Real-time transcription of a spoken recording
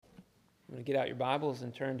I'm going to get out your Bibles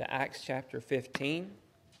and turn to Acts chapter 15.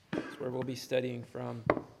 That's where we'll be studying from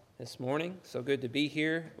this morning. So good to be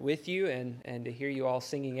here with you and to hear you all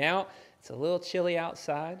singing out. It's a little chilly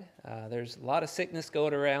outside. There's a lot of sickness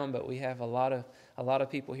going around, but we have a lot of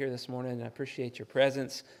people here this morning, and I appreciate your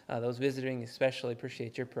presence. Those visiting especially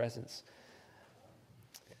appreciate your presence.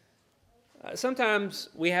 Sometimes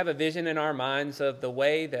we have a vision in our minds of the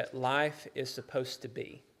way that life is supposed to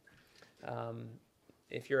be.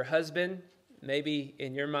 If you're a husband, maybe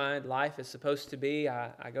in your mind, life is supposed to be,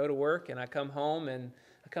 I go to work and I come home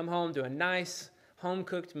to a nice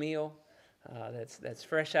home-cooked meal that's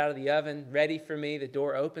fresh out of the oven, ready for me. The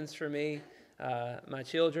door opens for me. My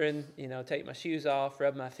children, take my shoes off,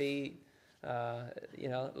 rub my feet.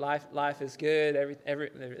 Life is good.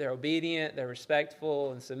 They're obedient, they're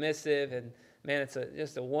respectful and submissive, and man, it's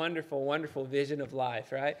just a wonderful, wonderful vision of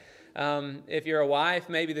life, right? If you're a wife,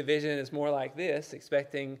 maybe the vision is more like this,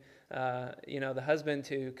 expecting, the husband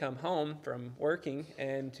to come home from working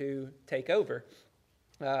and to take over,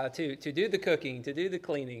 to do the cooking, to do the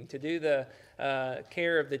cleaning, to do the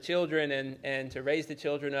care of the children and to raise the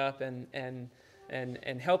children up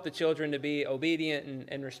and help the children to be obedient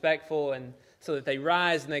and respectful, and so that they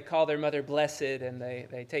rise and they call their mother blessed, and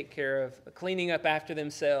they take care of cleaning up after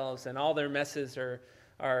themselves, and all their messes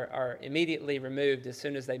are immediately removed as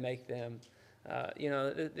soon as they make them.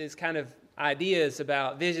 These kind of visions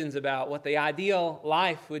about what the ideal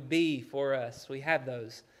life would be for us. We have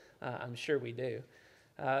those. I'm sure we do.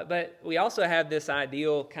 But we also have this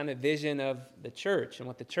ideal kind of vision of the church and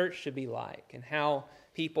what the church should be like and how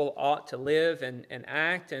people ought to live and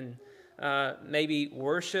act and maybe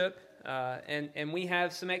worship. And we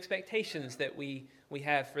have some expectations that we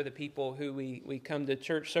have for the people who we come to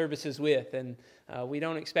church services with. And we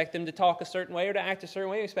don't expect them to talk a certain way or to act a certain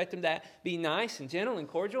way. We expect them to be nice and gentle and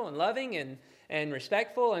cordial and loving and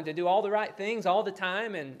respectful and to do all the right things all the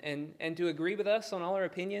time and to agree with us on all our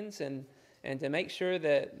opinions and to make sure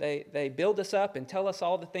that they build us up and tell us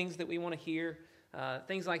all the things that we want to hear,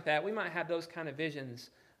 things like that. We might have those kind of visions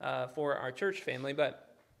for our church family, but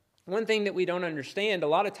one thing that we don't understand a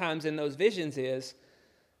lot of times in those visions is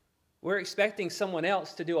we're expecting someone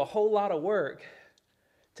else to do a whole lot of work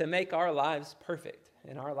to make our lives perfect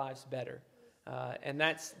and our lives better. And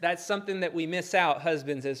that's something that we miss out,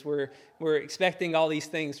 husbands, as we're expecting all these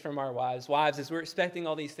things from our wives. Wives, as we're expecting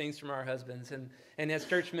all these things from our husbands. And as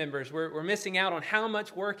church members, we're missing out on how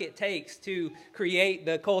much work it takes to create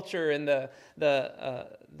the culture and the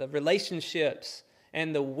relationships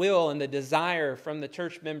and the will and the desire from the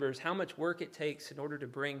church members, how much work it takes in order to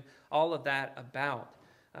bring all of that about.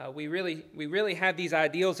 We really have these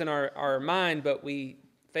ideals in our mind, but we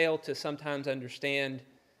fail to sometimes understand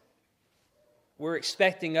we're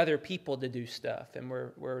expecting other people to do stuff, and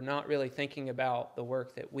we're not really thinking about the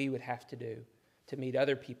work that we would have to do to meet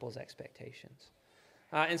other people's expectations.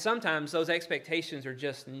 And sometimes those expectations are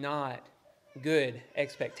just not good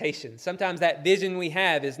expectations. Sometimes that vision we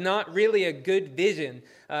have is not really a good vision.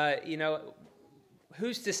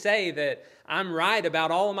 Who's to say that I'm right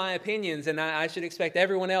about all of my opinions and I should expect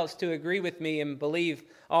everyone else to agree with me and believe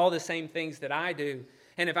all the same things that I do?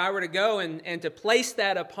 And if I were to go and to place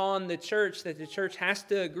that upon the church, that the church has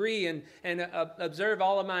to agree and observe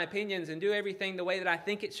all of my opinions and do everything the way that I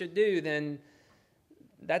think it should do, then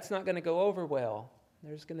that's not going to go over well.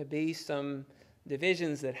 There's going to be some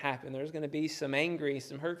divisions that happen. There's going to be some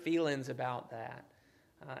hurt feelings about that.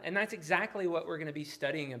 And that's exactly what we're going to be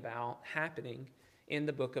studying about happening in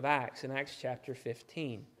the book of Acts, in Acts chapter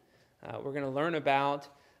 15. We're going to learn about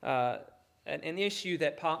an issue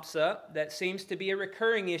that pops up that seems to be a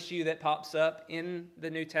recurring issue that pops up in the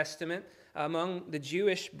New Testament among the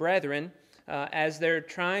Jewish brethren as they're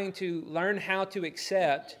trying to learn how to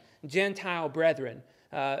accept Gentile brethren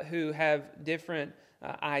who have different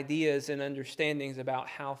ideas and understandings about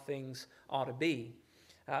how things ought to be.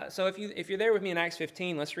 So if you're there with me in Acts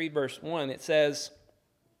 15, let's read verse 1. It says,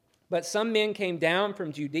 "But some men came down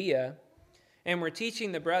from Judea and were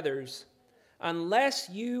teaching the brothers, 'Unless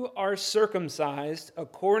you are circumcised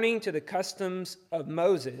according to the customs of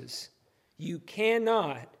Moses, you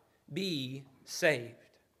cannot be saved.'"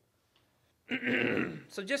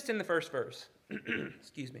 So just in the first verse,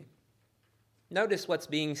 excuse me, notice what's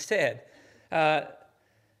being said.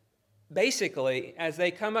 Basically, as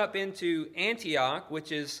they come up into Antioch,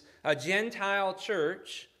 which is a Gentile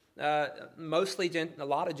church, mostly a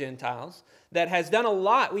lot of Gentiles, that has done a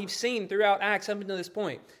lot we've seen throughout Acts up until this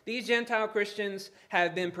point. These Gentile Christians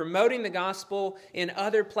have been promoting the gospel in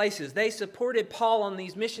other places. They supported Paul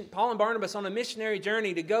and Barnabas on a missionary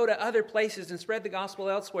journey to go to other places and spread the gospel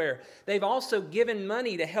elsewhere. They've also given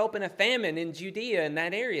money to help in a famine in Judea, in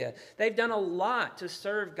that area. They've done a lot to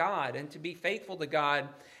serve God and to be faithful to God.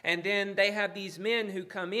 And then they have these men who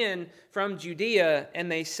come in from Judea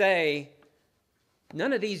and they say,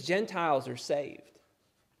 none of these Gentiles are saved.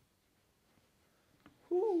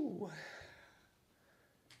 Ooh.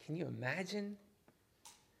 Can you imagine?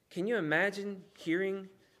 Can you imagine hearing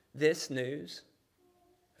this news?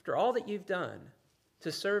 After all that you've done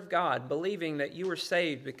to serve God, believing that you were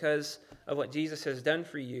saved because of what Jesus has done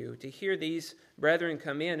for you, to hear these brethren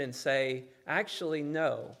come in and say, actually,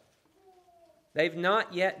 no. They've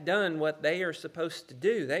not yet done what they are supposed to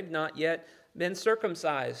do. They've not yet been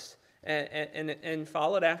circumcised and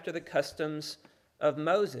followed after the customs of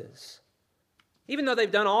Moses. Even though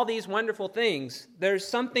they've done all these wonderful things, there's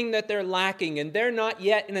something that they're lacking, and they're not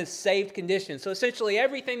yet in a saved condition. So essentially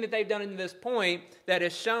everything that they've done to this point that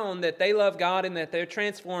has shown that they love God and that they're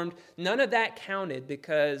transformed, none of that counted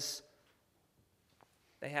because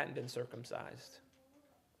they hadn't been circumcised.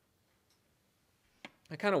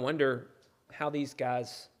 I kind of wonder how these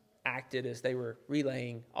guys acted as they were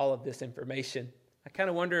relaying all of this information. I kind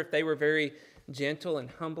of wonder if they were very gentle and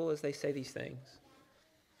humble as they say these things.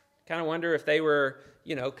 Kind of wonder if they were,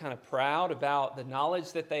 kind of proud about the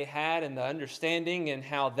knowledge that they had and the understanding and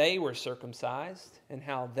how they were circumcised and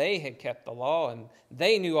how they had kept the law and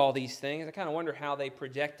they knew all these things. I kind of wonder how they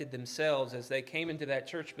projected themselves as they came into that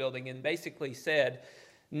church building and basically said,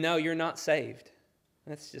 no, you're not saved.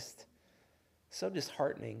 That's just so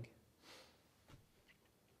disheartening.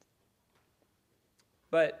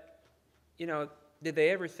 But, did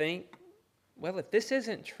they ever think, well, if this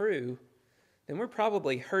isn't true, then we're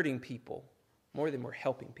probably hurting people more than we're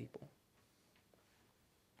helping people.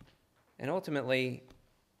 And ultimately,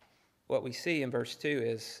 what we see in verse 2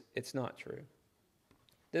 is it's not true.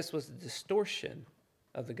 This was a distortion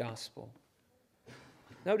of the gospel.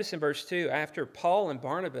 Notice in verse 2, after Paul and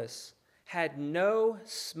Barnabas had no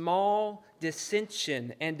small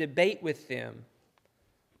dissension and debate with them,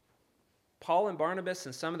 Paul and Barnabas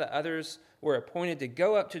and some of the others were appointed to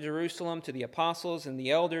go up to Jerusalem to the apostles and the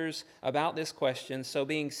elders about this question. So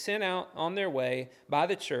being sent out on their way by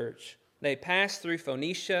the church, they passed through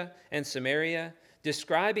Phoenicia and Samaria,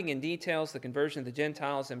 describing in details the conversion of the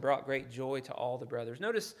Gentiles, and brought great joy to all the brothers.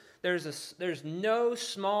 Notice there's no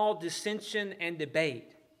small dissension and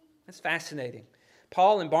debate. That's fascinating.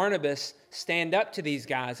 Paul and Barnabas stand up to these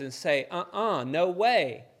guys and say, no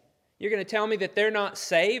way. You're going to tell me that they're not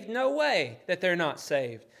saved? No way that they're not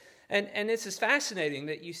saved. And this is fascinating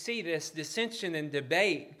that you see this dissension and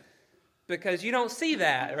debate because you don't see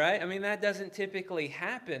that, right? I mean, that doesn't typically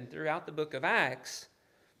happen throughout the book of Acts.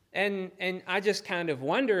 And I just kind of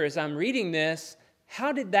wonder as I'm reading this,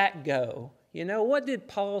 how did that go? What did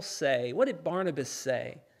Paul say? What did Barnabas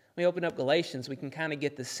say? When we open up Galatians, we can kind of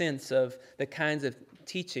get the sense of the kinds of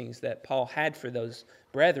teachings that Paul had for those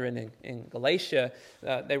brethren in Galatia.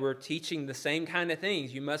 They were teaching the same kind of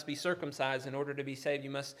things. You must be circumcised in order to be saved. You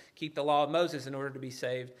must keep the law of Moses in order to be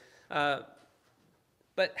saved.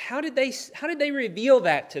 But how did they reveal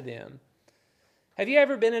that to them? Have you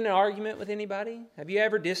ever been in an argument with anybody? Have you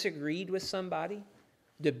ever disagreed with somebody?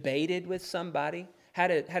 Debated with somebody?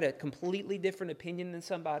 Had a completely different opinion than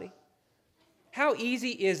somebody? How easy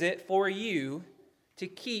is it for you to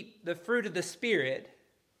keep the fruit of the Spirit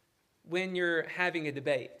when you're having a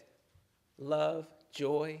debate? Love,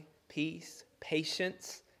 joy, peace,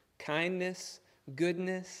 patience, kindness,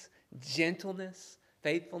 goodness, gentleness,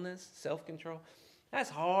 faithfulness, self-control. That's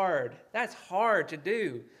hard. That's hard to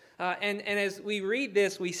do. And as we read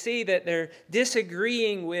this, we see that they're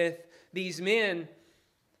disagreeing with these men.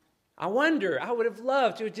 I wonder, I would have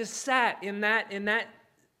loved to have just sat in that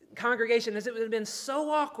congregation, as it would have been so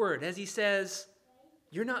awkward as he says,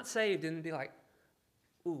 you're not saved, and be like,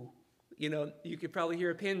 ooh, you could probably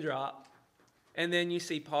hear a pin drop. And then you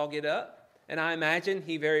see Paul get up, and I imagine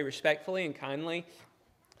he very respectfully and kindly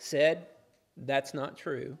said, that's not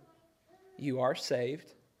true. You are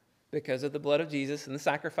saved because of the blood of Jesus and the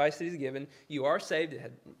sacrifice that he's given. You are saved.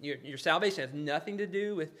 Your salvation has nothing to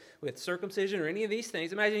do with circumcision or any of these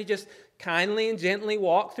things. Imagine he just kindly and gently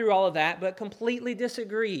walked through all of that, but completely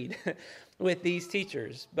disagreed with these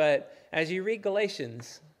teachers. But as you read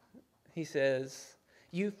Galatians, he says,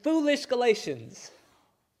 you foolish Galatians,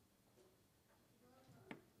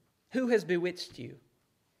 who has bewitched you?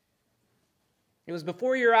 It was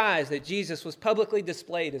before your eyes that Jesus was publicly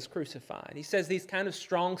displayed as crucified. He says these kind of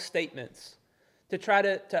strong statements to try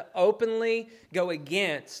to openly go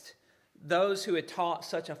against those who had taught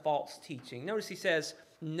such a false teaching. Notice he says,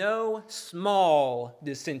 no small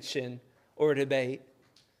dissension or debate.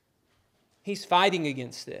 He's fighting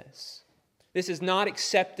against this. This is not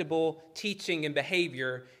acceptable teaching and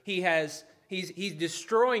behavior. He's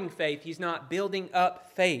destroying faith. He's not building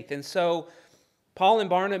up faith. And so Paul and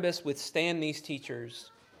Barnabas withstand these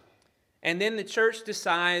teachers. And then the church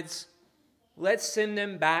decides, let's send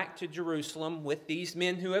them back to Jerusalem with these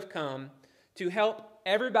men who have come to help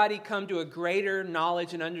everybody come to a greater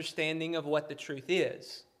knowledge and understanding of what the truth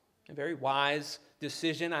is. A very wise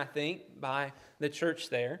decision, I think, by the church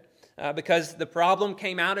there. Because the problem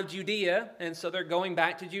came out of Judea, and so they're going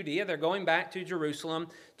back to Judea. They're going back to Jerusalem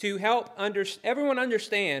to help everyone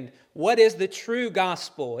understand what is the true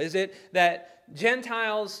gospel. Is it that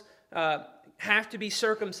Gentiles have to be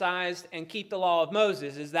circumcised and keep the law of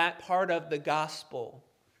Moses? Is that part of the gospel?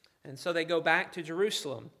 And so they go back to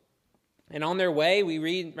Jerusalem. And on their way, we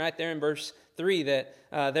read right there in verse 3 that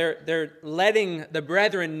they're letting the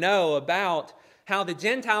brethren know about how the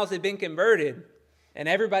Gentiles had been converted. And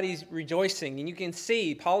everybody's rejoicing. And you can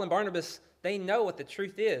see Paul and Barnabas, they know what the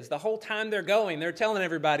truth is. The whole time they're going, they're telling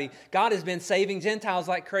everybody, God has been saving Gentiles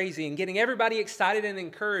like crazy and getting everybody excited and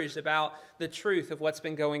encouraged about the truth of what's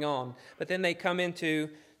been going on. But then they come into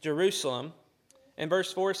Jerusalem. And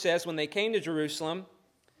verse 4 says, when they came to Jerusalem,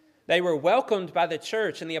 they were welcomed by the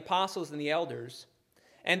church and the apostles and the elders.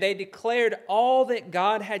 And they declared all that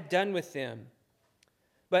God had done with them.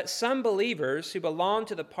 But some believers who belonged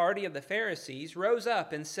to the party of the Pharisees rose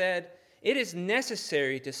up and said, it is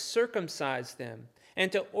necessary to circumcise them and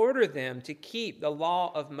to order them to keep the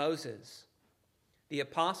law of Moses. The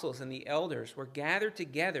apostles and the elders were gathered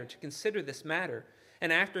together to consider this matter.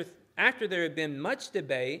 And after there had been much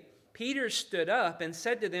debate, Peter stood up and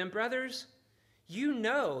said to them, brothers, you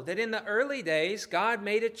know that in the early days God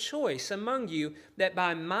made a choice among you that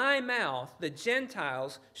by my mouth the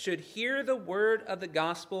Gentiles should hear the word of the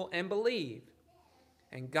gospel and believe.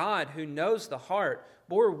 And God, who knows the heart,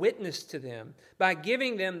 bore witness to them by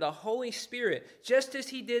giving them the Holy Spirit, just as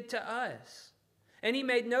he did to us. And he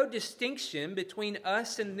made no distinction between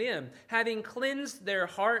us and them, having cleansed their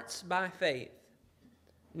hearts by faith.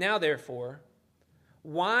 Now therefore,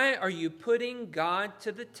 why are you putting God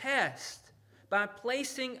to the test by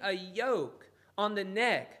placing a yoke on the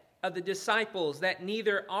neck of the disciples that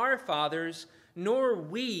neither our fathers nor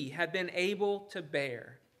we have been able to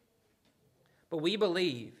bear? But we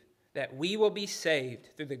believe that we will be saved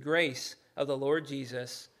through the grace of the Lord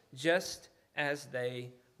Jesus, just as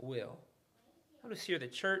they will. Notice here the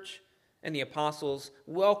church and the apostles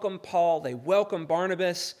welcome Paul. They welcome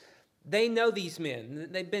Barnabas. They know these men.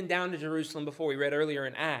 They've been down to Jerusalem before, we read earlier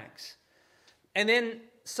in Acts. And then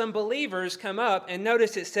some believers come up, and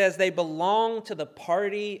notice it says they belong to the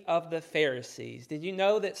party of the Pharisees. Did you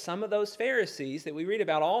know that some of those Pharisees that we read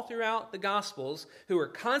about all throughout the Gospels, who were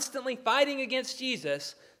constantly fighting against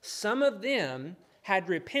Jesus, some of them had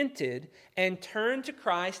repented and turned to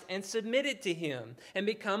Christ and submitted to him and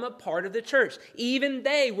become a part of the church. Even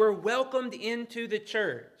they were welcomed into the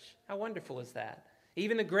church. How wonderful is that?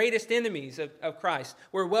 Even the greatest enemies of Christ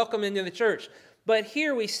were welcomed into the church. But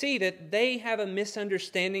here we see that they have a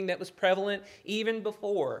misunderstanding that was prevalent even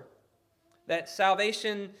before. That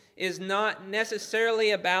salvation is not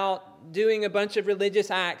necessarily about doing a bunch of religious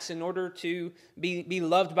acts in order to be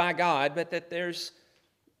loved by God, but that there's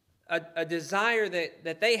a desire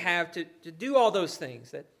that they have to do all those things,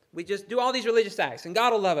 that we just do all these religious acts and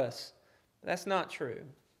God will love us. That's not true.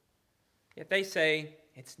 Yet they say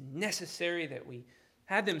it's necessary that we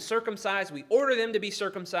have them circumcised, we order them to be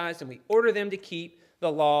circumcised, and we order them to keep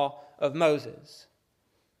the law of Moses.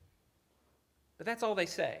 But that's all they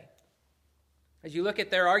say. As you look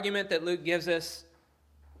at their argument that Luke gives us,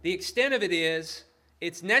 the extent of it is,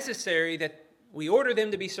 it's necessary that we order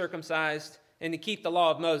them to be circumcised and to keep the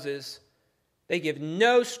law of Moses. They give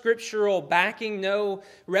no scriptural backing, no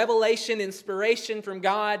revelation, inspiration from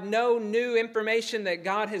God, no new information that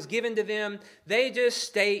God has given to them. They just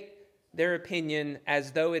state their opinion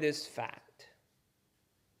as though it is fact.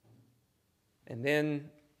 And then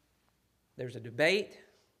there's a debate,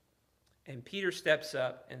 and Peter steps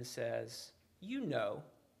up and says, you know,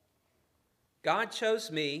 God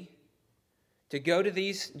chose me to go to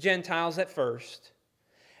these Gentiles at first,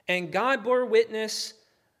 and God bore witness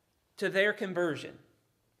to their conversion.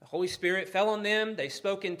 The Holy Spirit fell on them, they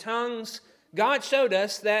spoke in tongues, God showed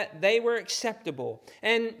us that they were acceptable.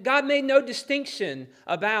 And God made no distinction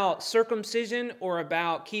about circumcision or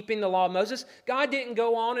about keeping the law of Moses. God didn't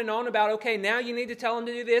go on and on about, okay, now you need to tell them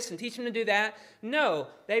to do this and teach them to do that. No,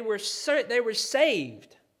 they were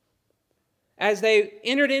saved as they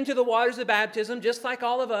entered into the waters of baptism, just like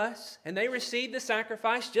all of us, and they received the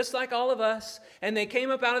sacrifice just like all of us, and they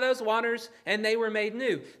came up out of those waters and they were made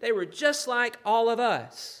new. They were just like all of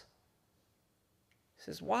us. He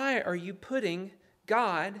says, why are you putting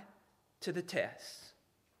God to the test?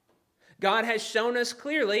 God has shown us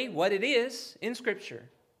clearly what it is in Scripture.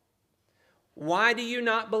 Why do you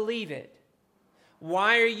not believe it?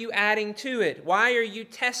 Why are you adding to it? Why are you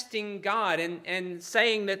testing God and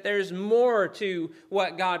saying that there's more to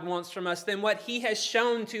what God wants from us than what He has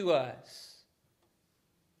shown to us?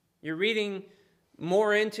 You're reading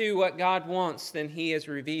more into what God wants than He has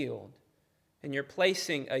revealed. And you're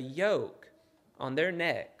placing a yoke on their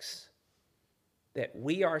necks that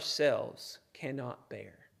we ourselves cannot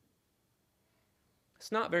bear.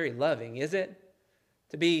 It's not very loving, is it?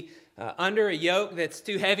 To be under a yoke that's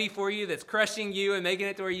too heavy for you, that's crushing you and making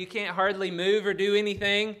it to where you can't hardly move or do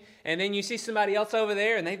anything. And then you see somebody else over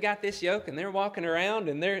there and they've got this yoke and they're walking around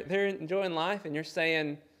and they're enjoying life, and you're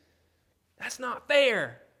saying, that's not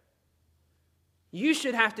fair. You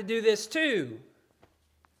should have to do this too.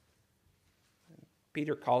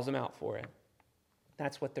 Peter calls them out for it.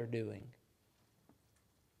 That's what they're doing.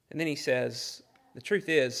 And then he says, the truth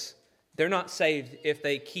is, they're not saved if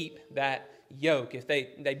they keep that yoke, if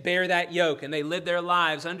they bear that yoke and they live their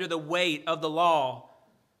lives under the weight of the law.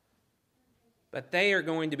 But they are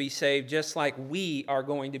going to be saved just like we are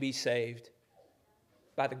going to be saved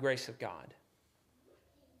by the grace of God.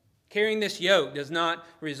 Carrying this yoke does not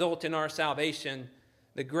result in our salvation.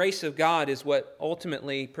 The grace of God is what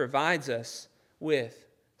ultimately provides us with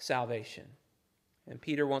salvation. And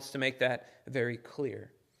Peter wants to make that very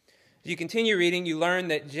clear. As you continue reading, you learn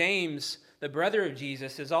that James, the brother of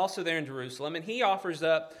Jesus, is also there in Jerusalem, and he offers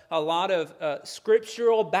up a lot of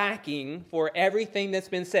scriptural backing for everything that's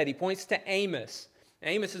been said. He points to Amos.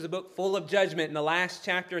 Amos is a book full of judgment. In the last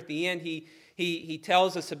chapter at the end, he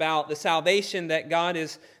tells us about the salvation that God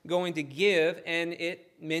is going to give, and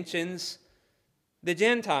it mentions the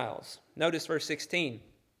Gentiles. Notice verse 16.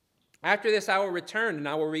 After this I will return, and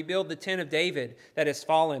I will rebuild the tent of David that has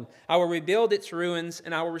fallen. I will rebuild its ruins,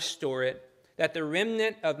 and I will restore it, that the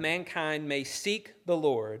remnant of mankind may seek the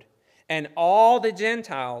Lord, and all the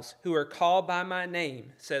Gentiles who are called by my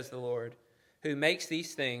name, says the Lord, who makes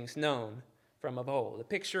these things known from of old. The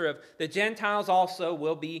picture of the Gentiles also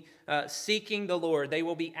will be seeking the Lord. They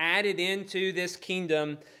will be added into this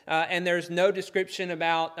kingdom, and there's no description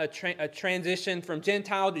about a transition from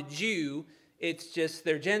Gentile to Jew. It's just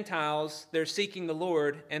they're Gentiles, they're seeking the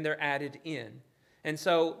Lord, and they're added in. And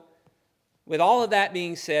so, with all of that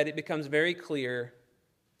being said, it becomes very clear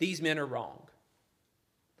these men are wrong.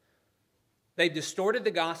 They've distorted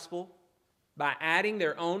the gospel by adding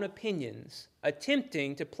their own opinions,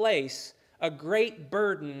 attempting to place a great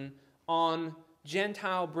burden on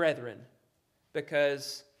Gentile brethren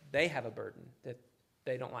because they have a burden that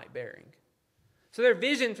they don't like bearing. So their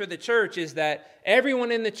vision for the church is that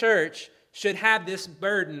everyone in the church should have this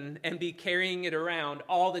burden and be carrying it around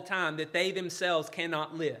all the time that they themselves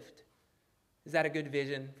cannot lift. Is that a good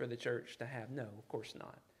vision for the church to have? No, of course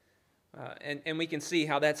not. And we can see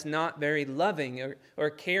how that's not very loving or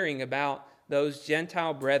caring about those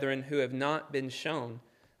Gentile brethren who have not been shown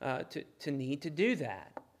to need to do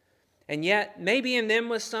that. And yet, maybe in them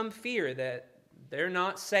was some fear that they're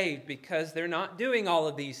not saved because they're not doing all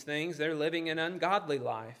of these things. They're living an ungodly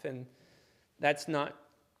life, and that's not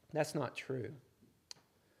true.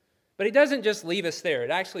 But he doesn't just leave us there. It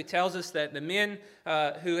actually tells us that the men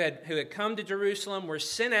who had come to Jerusalem were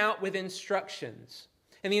sent out with instructions.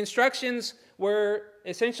 And the instructions were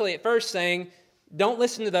essentially at first saying, don't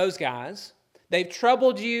listen to those guys. They've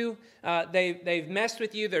troubled you. They've messed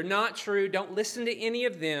with you. They're not true. Don't listen to any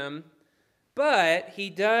of them. But he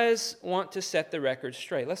does want to set the record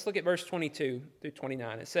straight. Let's look at verse 22 through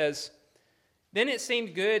 29. It says, Then it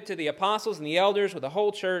seemed good to the apostles and the elders with the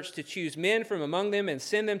whole church to choose men from among them and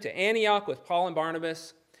send them to Antioch with Paul and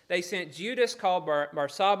Barnabas. They sent Judas, called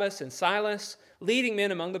Barsabbas, and Silas, leading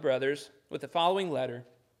men among the brothers, with the following letter.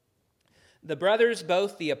 The brothers,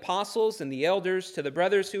 both the apostles and the elders, to the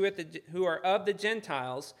brothers who are of the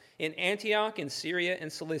Gentiles in Antioch and Syria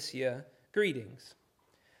and Cilicia, greetings.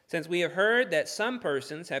 Since we have heard that some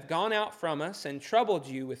persons have gone out from us and troubled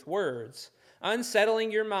you with words,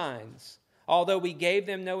 unsettling your minds, although we gave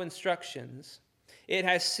them no instructions, it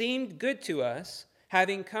has seemed good to us,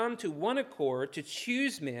 having come to one accord, to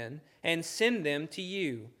choose men and send them to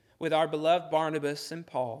you, with our beloved Barnabas and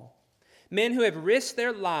Paul, men who have risked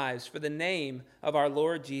their lives for the name of our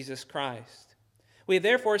Lord Jesus Christ. We have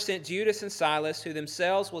therefore sent Judas and Silas, who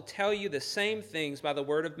themselves will tell you the same things by the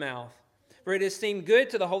word of mouth. For it has seemed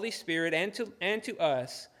good to the Holy Spirit and to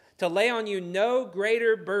us to lay on you no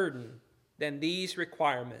greater burden than these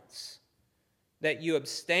requirements, that you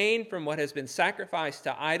abstain from what has been sacrificed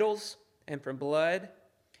to idols, and from blood,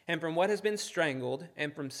 and from what has been strangled,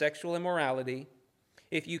 and from sexual immorality.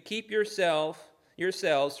 If you keep yourselves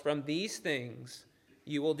from these things,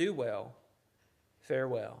 you will do well.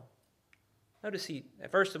 Farewell. Notice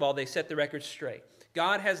first of all, they set the record straight.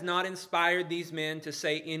 God has not inspired these men to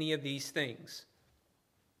say any of these things.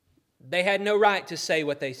 They had no right to say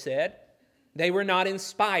what they said. They were not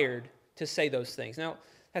inspired to say those things. Now,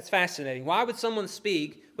 that's fascinating. Why would someone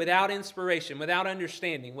speak without inspiration, without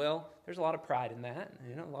understanding? Well, there's a lot of pride in that,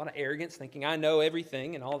 a lot of arrogance, thinking I know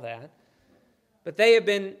everything and all that. But they have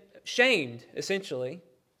been shamed, essentially,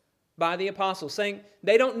 by the apostles, saying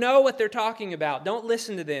they don't know what they're talking about. Don't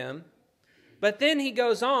listen to them. But then he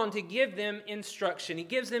goes on to give them instruction. He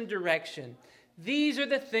gives them direction. These are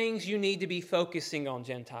the things you need to be focusing on,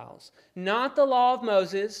 Gentiles. Not the law of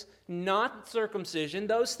Moses, not circumcision.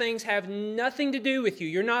 Those things have nothing to do with you.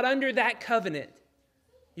 You're not under that covenant.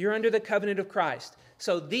 You're under the covenant of Christ.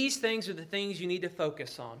 So these things are the things you need to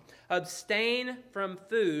focus on. Abstain from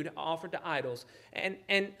food offered to idols. And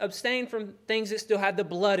abstain from things that still have the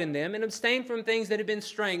blood in them. And abstain from things that have been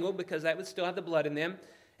strangled, because that would still have the blood in them.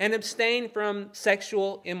 And abstain from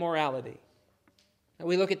sexual immorality. And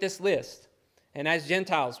we look at this list. And as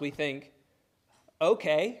Gentiles, we think,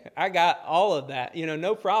 okay, I got all of that.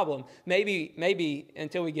 No problem. Maybe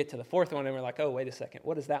until we get to the fourth one and we're like, oh, wait a second.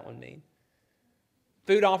 What does that one mean?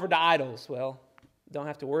 Food offered to idols. Well, don't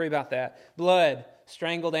have to worry about that. Blood,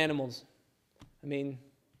 strangled animals.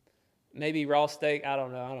 Maybe raw steak. I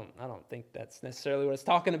don't know. I don't think that's necessarily what it's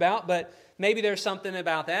talking about, but maybe there's something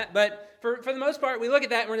about that. But for the most part, we look at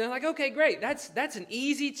that and we're like, okay, great. That's an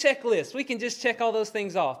easy checklist. We can just check all those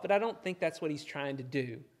things off. But I don't think that's what he's trying to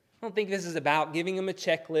do. I don't think this is about giving them a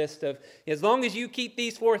checklist of, as long as you keep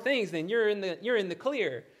these 4 things, then you're in the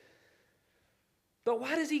clear. But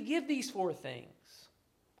why does he give these 4 things?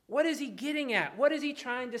 What is he getting at? What is he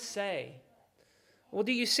trying to say? Well,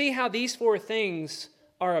 do you see how these 4 things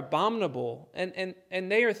are abominable?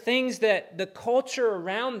 And they are things that the culture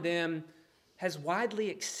around them has widely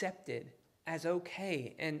accepted as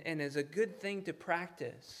okay and as a good thing to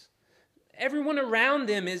practice. Everyone around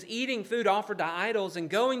them is eating food offered to idols and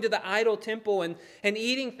going to the idol temple and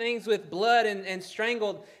eating things with blood and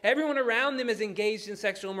strangled. Everyone around them is engaged in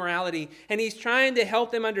sexual immorality, and he's trying to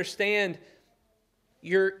help them understand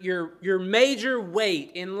your major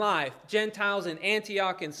weight in life. Gentiles in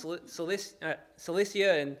Antioch and Cilicia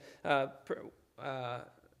and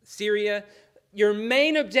Syria, your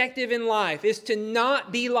main objective in life is to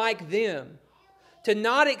not be like them, to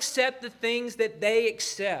not accept the things that they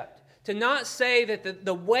accept. To not say that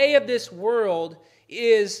the way of this world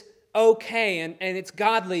is okay and it's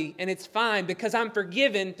godly and it's fine because I'm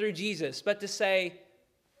forgiven through Jesus. But to say,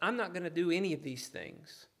 I'm not going to do any of these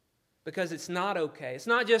things because it's not okay. It's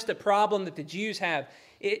not just a problem that the Jews have.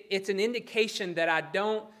 It's an indication that I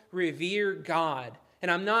don't revere God. And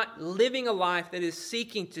I'm not living a life that is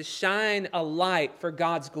seeking to shine a light for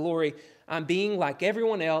God's glory. I'm being like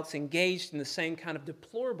everyone else, engaged in the same kind of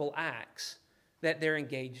deplorable acts that they're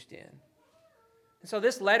engaged in. And so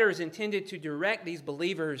this letter is intended to direct these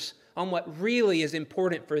believers on what really is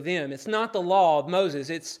important for them. It's not the law of Moses.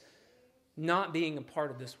 It's not being a part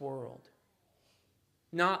of this world.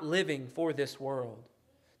 Not living for this world.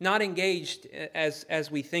 Not engaged as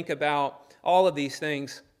we think about all of these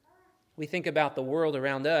things. We think about the world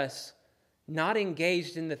around us. Not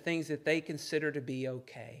engaged in the things that they consider to be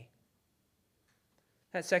okay.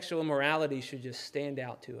 That sexual immorality should just stand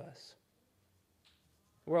out to us.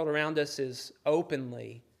 The world around us is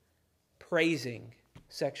openly praising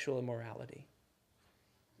sexual immorality.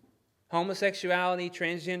 Homosexuality,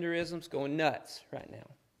 transgenderism's going nuts right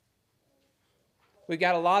now. We've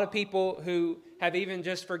got a lot of people who have even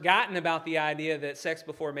just forgotten about the idea that sex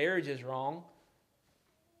before marriage is wrong.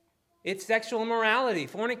 It's sexual immorality,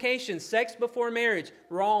 fornication, sex before marriage,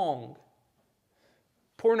 wrong.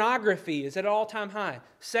 Pornography is at an all-time high.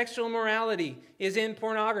 Sexual immorality is in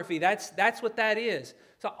pornography. That's what that is.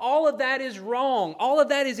 So all of that is wrong. All of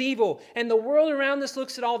that is evil. And the world around us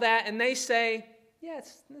looks at all that and they say,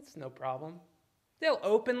 yes, that's no problem. They'll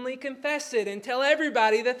openly confess it and tell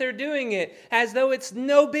everybody that they're doing it as though it's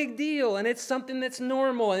no big deal and it's something that's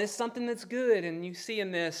normal and it's something that's good. And you see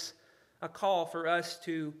in this a call for us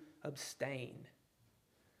to abstain.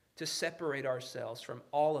 to separate ourselves from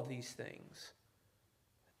all of these things.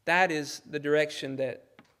 That is the direction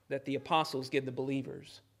that the apostles give the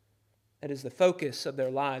believers. That is the focus of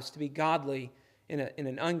their lives, to be godly in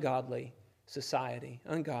an ungodly society,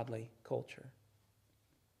 ungodly culture.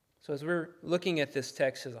 So as we're looking at this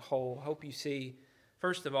text as a whole, I hope you see,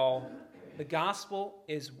 first of all, the gospel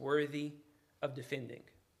is worthy of defending.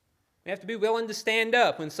 We have to be willing to stand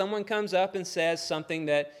up when someone comes up and says something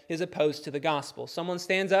that is opposed to the gospel. Someone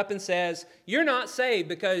stands up and says, "You're not saved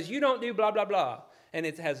because you don't do blah, blah, blah." And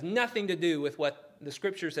it has nothing to do with what the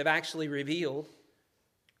Scriptures have actually revealed.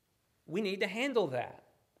 We need to handle that.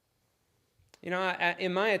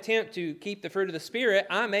 In my attempt to keep the fruit of the Spirit,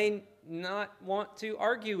 I may not want to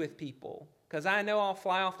argue with people because I know I'll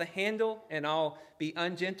fly off the handle and I'll be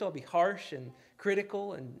ungentle, I'll be harsh and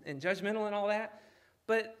critical and judgmental and all that.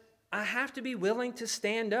 But I have to be willing to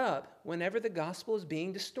stand up whenever the gospel is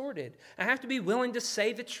being distorted. I have to be willing to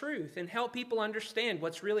say the truth and help people understand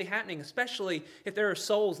what's really happening, especially if there are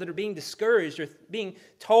souls that are being discouraged or being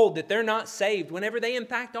told that they're not saved whenever they in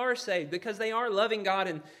fact are saved because they are loving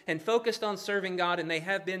God and focused on serving God, and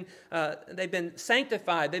they've been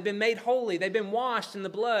sanctified, they've been made holy, they've been washed in the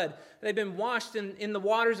blood, they've been washed in the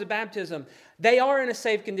waters of baptism. They are in a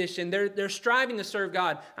saved condition. They're striving to serve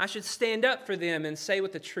God. I should stand up for them and say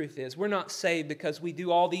what the truth is. We're not saved because we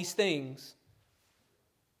do all these things.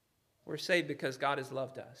 We're saved because God has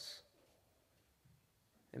loved us.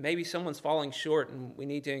 And maybe someone's falling short and we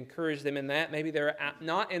need to encourage them in that. Maybe they're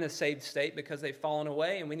not in a saved state because they've fallen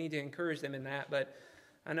away and we need to encourage them in that. But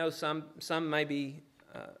I know some may be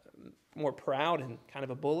more proud and kind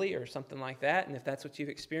of a bully or something like that. And if that's what you've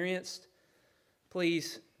experienced,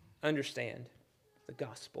 please understand the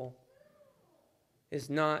gospel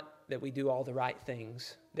is not that we do all the right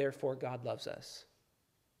things, therefore God loves us,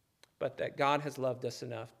 but that God has loved us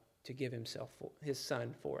enough to give his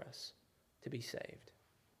Son for us to be saved.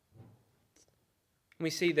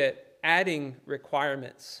 We see that adding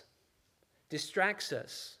requirements distracts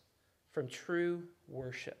us from true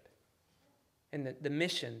worship and the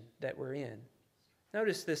mission that we're in.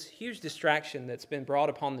 Notice this huge distraction that's been brought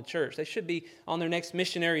upon the church. They should be on their next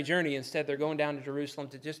missionary journey. Instead, they're going down to Jerusalem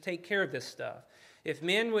to just take care of this stuff. If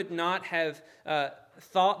men would not have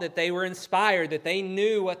thought that they were inspired, that they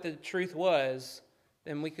knew what the truth was,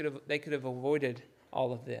 then they could have avoided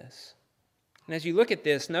all of this. And as you look at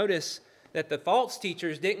this, notice that the false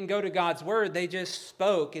teachers didn't go to God's word. They just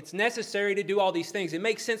spoke. It's necessary to do all these things. It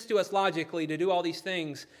makes sense to us logically to do all these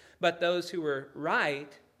things. But those who were right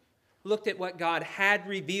looked at what God had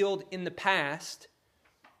revealed in the past,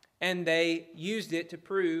 and they used it to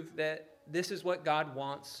prove that this is what God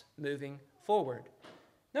wants moving forward.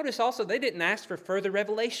 Notice also, they didn't ask for further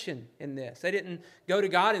revelation in this. They didn't go to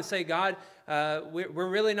God and say, "God, we're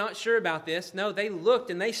really not sure about this." No, they looked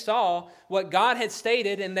and they saw what God had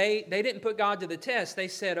stated, and they didn't put God to the test. They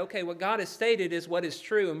said, "Okay, what God has stated is what is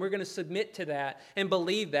true, and we're going to submit to that and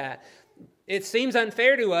believe that." It seems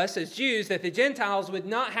unfair to us as Jews that the Gentiles would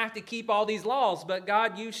not have to keep all these laws, but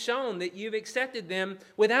God, you've shown that you've accepted them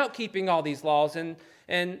without keeping all these laws,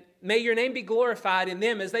 and may your name be glorified in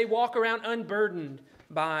them as they walk around unburdened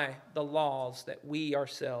by the laws that we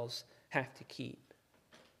ourselves have to keep.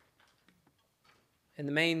 And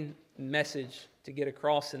the main message to get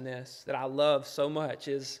across in this that I love so much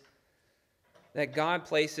is that God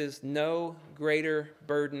places no greater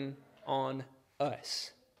burden on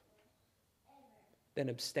us than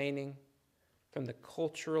abstaining from the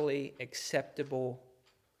culturally acceptable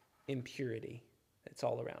impurity that's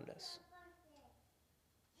all around us.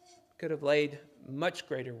 Could have laid much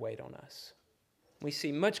greater weight on us. We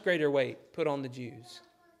see much greater weight put on the Jews,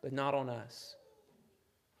 but not on us.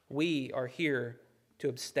 We are here to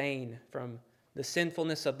abstain from the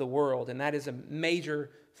sinfulness of the world, and that is a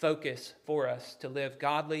major focus for us, to live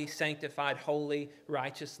godly, sanctified, holy,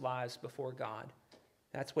 righteous lives before God.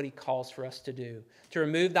 That's what he calls for us to do. To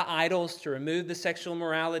remove the idols, to remove the sexual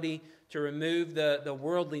morality, to remove the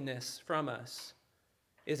worldliness from us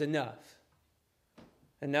is enough.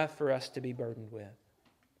 Enough for us to be burdened with.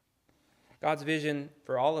 God's vision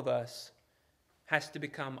for all of us has to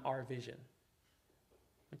become our vision.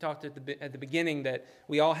 We talked at the beginning that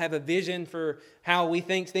we all have a vision for how we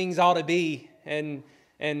think things ought to be, and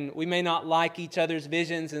we may not like each other's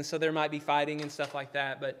visions, and so there might be fighting and stuff like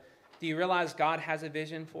that, but do you realize God has a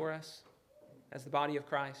vision for us as the body of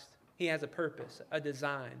Christ? He has a purpose, a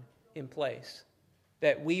design in place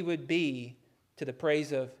that we would be to the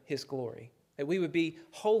praise of his glory, that we would be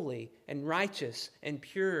holy and righteous and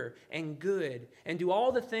pure and good and do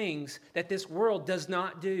all the things that this world does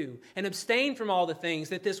not do and abstain from all the things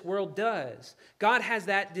that this world does. God has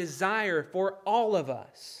that desire for all of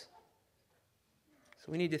us.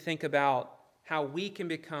 So we need to think about how we can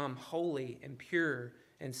become holy and pure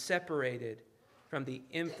and separated from the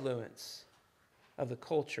influence of the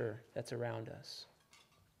culture that's around us.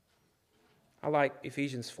 I like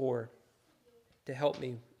Ephesians 4 to help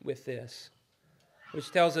me with this, which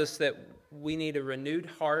tells us that we need a renewed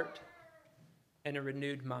heart and a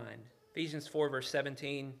renewed mind. Ephesians 4, verse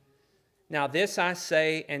 17. Now this I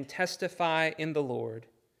say and testify in the Lord,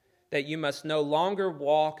 that you must no longer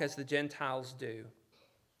walk as the Gentiles do,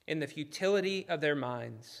 in the futility of their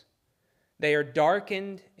minds. They are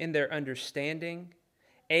darkened in their understanding,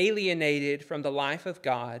 alienated from the life of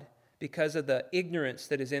God because of the ignorance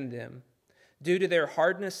that is in them, due to their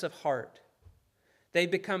hardness of heart. They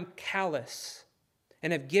become callous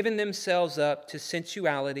and have given themselves up to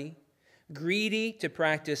sensuality, greedy to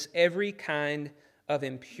practice every kind of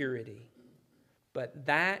impurity. But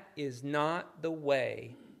that is not the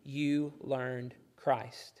way you learned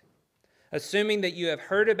Christ. Assuming that you have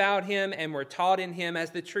heard about him and were taught in him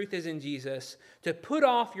as the truth is in Jesus, to put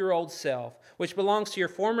off your old self, which belongs to your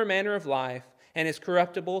former manner of life and is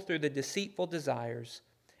corruptible through the deceitful desires,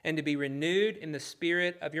 and to be renewed in the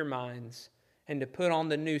spirit of your minds, and to put on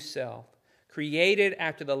the new self, created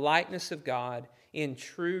after the likeness of God in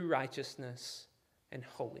true righteousness and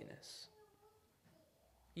holiness.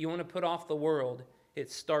 You want to put off the world, it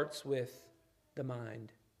starts with the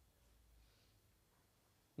mind.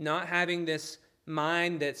 Not having this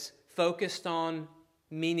mind that's focused on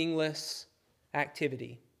meaningless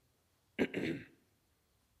activity.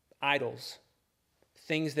 Idols.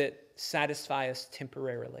 Things that satisfy us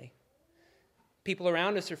temporarily. People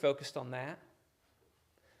around us are focused on that.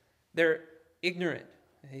 They're ignorant,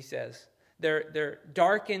 he says. They're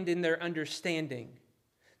darkened in their understanding.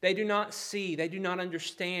 They do not see, they do not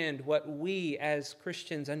understand what we as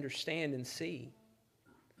Christians understand and see.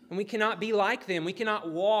 And we cannot be like them. We cannot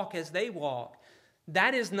walk as they walk.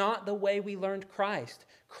 That is not the way we learned Christ.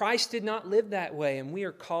 Christ did not live that way, and we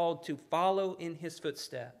are called to follow in his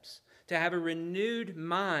footsteps, to have a renewed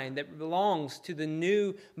mind that belongs to the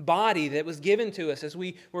new body that was given to us as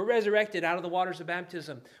we were resurrected out of the waters of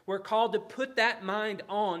baptism. We're called to put that mind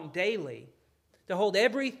on daily, to hold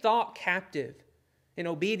every thought captive in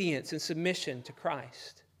obedience and submission to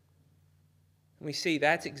Christ. And we see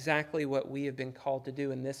that's exactly what we have been called to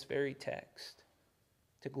do in this very text,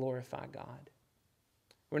 to glorify God.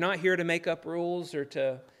 We're not here to make up rules or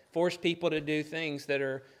to force people to do things that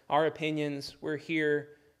are our opinions. We're here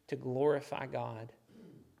to glorify God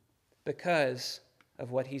because of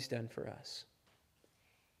what he's done for us.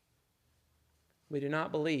 We do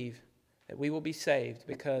not believe that we will be saved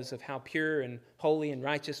because of how pure and holy and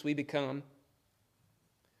righteous we become,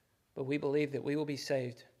 but we believe that we will be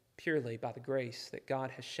saved purely by the grace that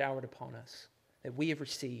God has showered upon us, that we have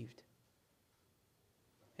received.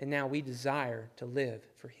 And now we desire to live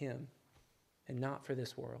for him and not for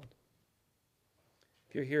this world.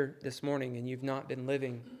 If you're here this morning and you've not been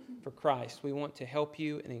living for Christ, we want to help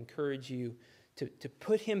you and encourage you to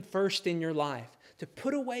put him first in your life, to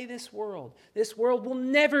put away this world. This world will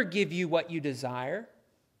never give you what you desire,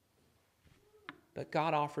 but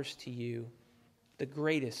God offers to you the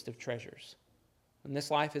greatest of treasures. When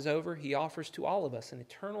this life is over, he offers to all of us an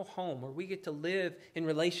eternal home where we get to live in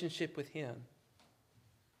relationship with him.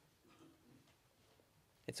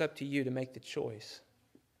 It's up to you to make the choice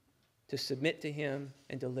to submit to him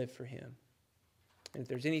and to live for him. And if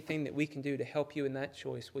there's anything that we can do to help you in that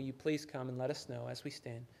choice, will you please come and let us know as we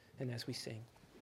stand and as we sing.